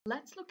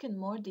Let's look in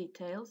more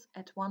details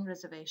at one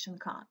reservation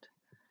card.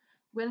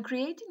 When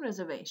creating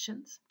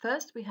reservations,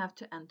 first we have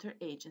to enter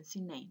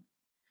agency name.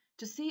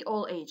 To see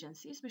all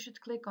agencies, we should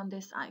click on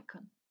this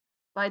icon.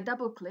 By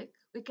double-click,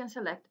 we can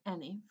select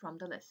any from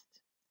the list.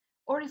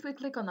 Or if we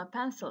click on a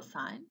pencil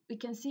sign, we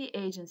can see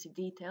agency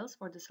details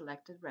for the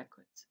selected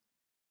records.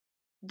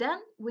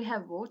 Then we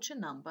have voucher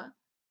number,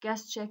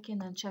 guest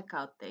check-in and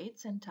check-out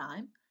dates and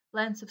time,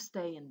 length of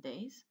stay in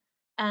days,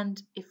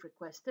 and, if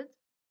requested,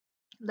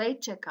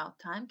 late checkout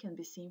time can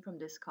be seen from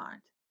this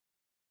card.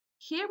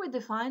 Here we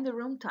define the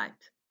room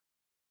type.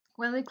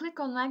 When we click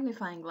on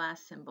magnifying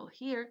glass symbol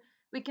here,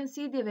 we can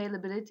see the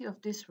availability of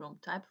this room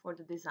type for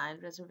the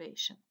desired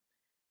reservation.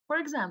 For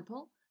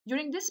example,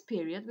 during this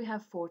period we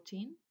have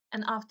 14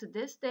 and after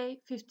this day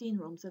 15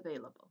 rooms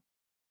available.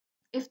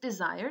 If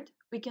desired,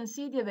 we can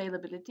see the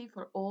availability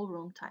for all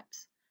room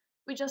types.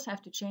 We just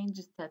have to change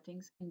the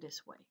settings in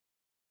this way.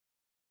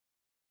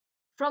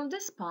 From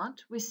this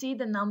part, we see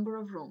the number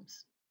of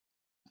rooms.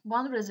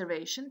 One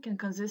reservation can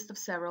consist of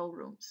several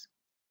rooms.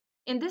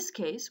 In this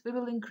case, we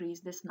will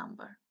increase this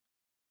number.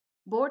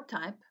 Board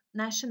type,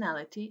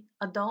 nationality,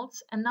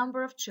 adults, and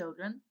number of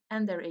children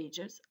and their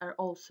ages are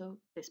also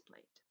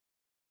displayed.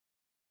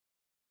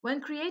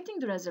 When creating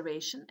the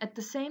reservation, at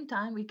the same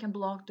time we can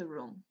block the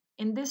room.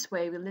 In this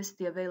way, we list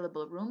the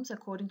available rooms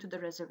according to the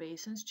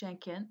reservation's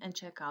check-in and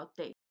check-out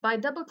date. By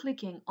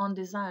double-clicking on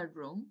desired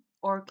room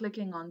or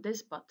clicking on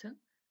this button,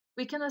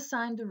 we can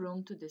assign the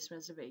room to this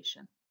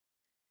reservation.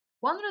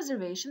 One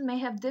reservation may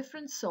have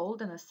different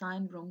sold and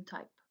assigned room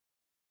type.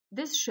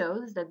 This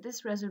shows that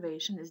this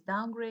reservation is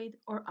downgrade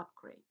or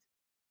upgrade.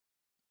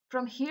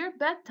 From here,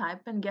 bed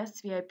type and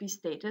guest VIP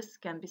status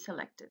can be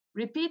selected.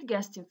 Repeat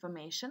guest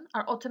information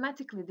are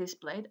automatically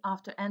displayed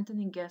after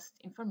entering guest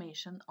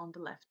information on the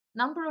left.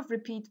 Number of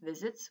repeat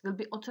visits will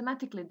be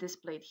automatically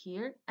displayed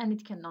here and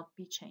it cannot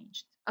be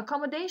changed.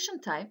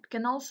 Accommodation type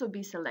can also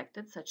be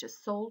selected such as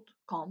sold,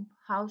 comp,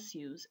 house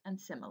use, and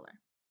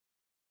similar.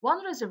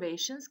 One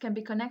reservations can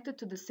be connected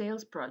to the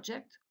sales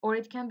project or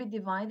it can be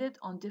divided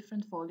on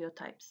different folio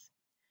types.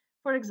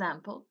 For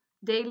example,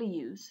 daily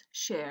use,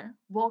 share,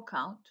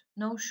 walkout,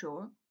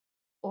 no-show,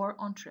 or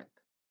on trip.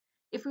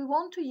 If we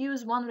want to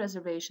use one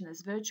reservation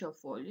as virtual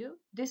folio,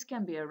 this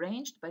can be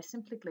arranged by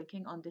simply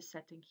clicking on this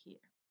setting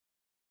here.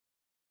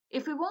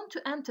 If we want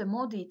to enter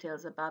more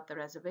details about the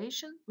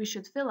reservation, we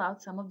should fill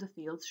out some of the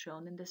fields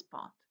shown in this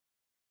part.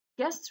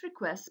 Guests'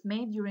 requests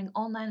made during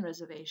online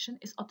reservation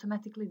is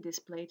automatically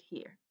displayed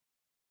here.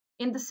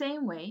 In the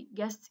same way,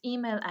 guests'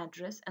 email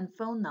address and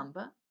phone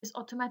number is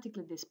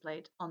automatically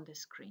displayed on this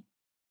screen.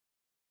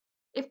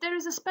 If there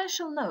is a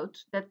special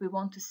note that we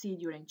want to see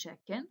during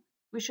check-in,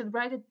 we should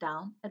write it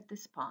down at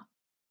this part.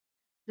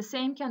 The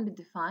same can be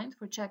defined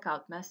for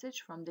checkout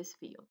message from this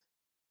field.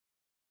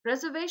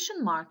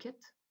 Reservation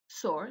market,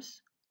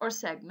 source, or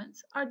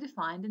segments are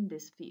defined in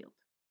this field.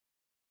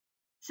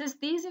 Since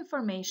these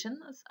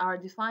informations are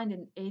defined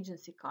in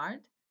agency card,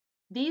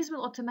 these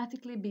will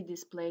automatically be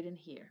displayed in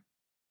here.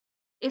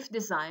 If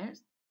desired,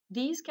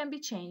 these can be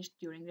changed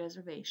during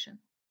reservation.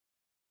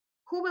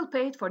 Who will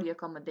pay for the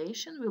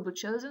accommodation will be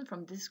chosen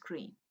from this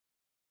screen.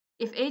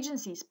 If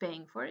agency is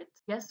paying for it,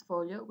 guest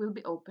folio will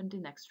be opened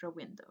in extra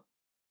window.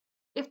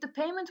 If the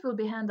payment will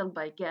be handled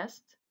by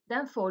guest,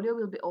 then folio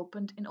will be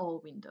opened in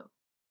all window.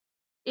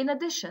 In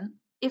addition,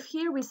 if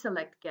here we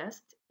select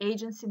guest,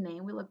 agency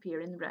name will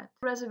appear in red.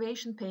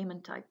 Reservation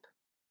payment type.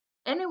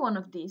 Any one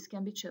of these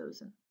can be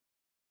chosen.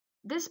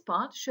 This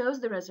part shows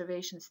the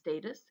reservation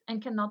status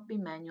and cannot be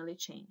manually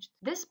changed.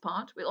 This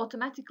part will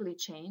automatically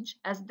change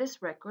as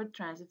this record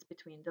transits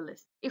between the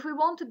lists. If we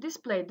want to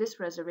display this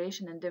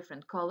reservation in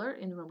different color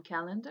in room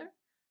calendar,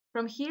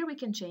 from here we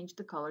can change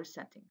the color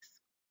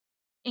settings.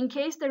 In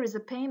case there is a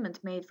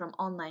payment made from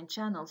online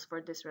channels for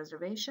this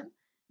reservation,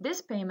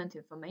 this payment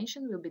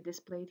information will be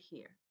displayed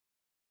here.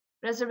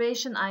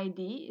 Reservation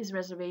ID is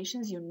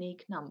reservation's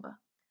unique number.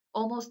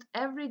 Almost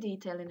every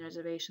detail in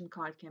reservation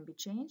card can be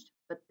changed,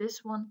 but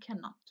this one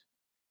cannot.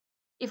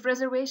 If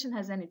reservation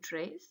has any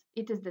trace,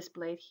 it is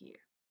displayed here.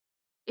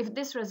 If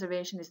this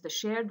reservation is the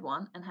shared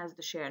one and has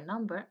the share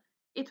number,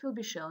 it will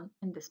be shown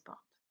in this part.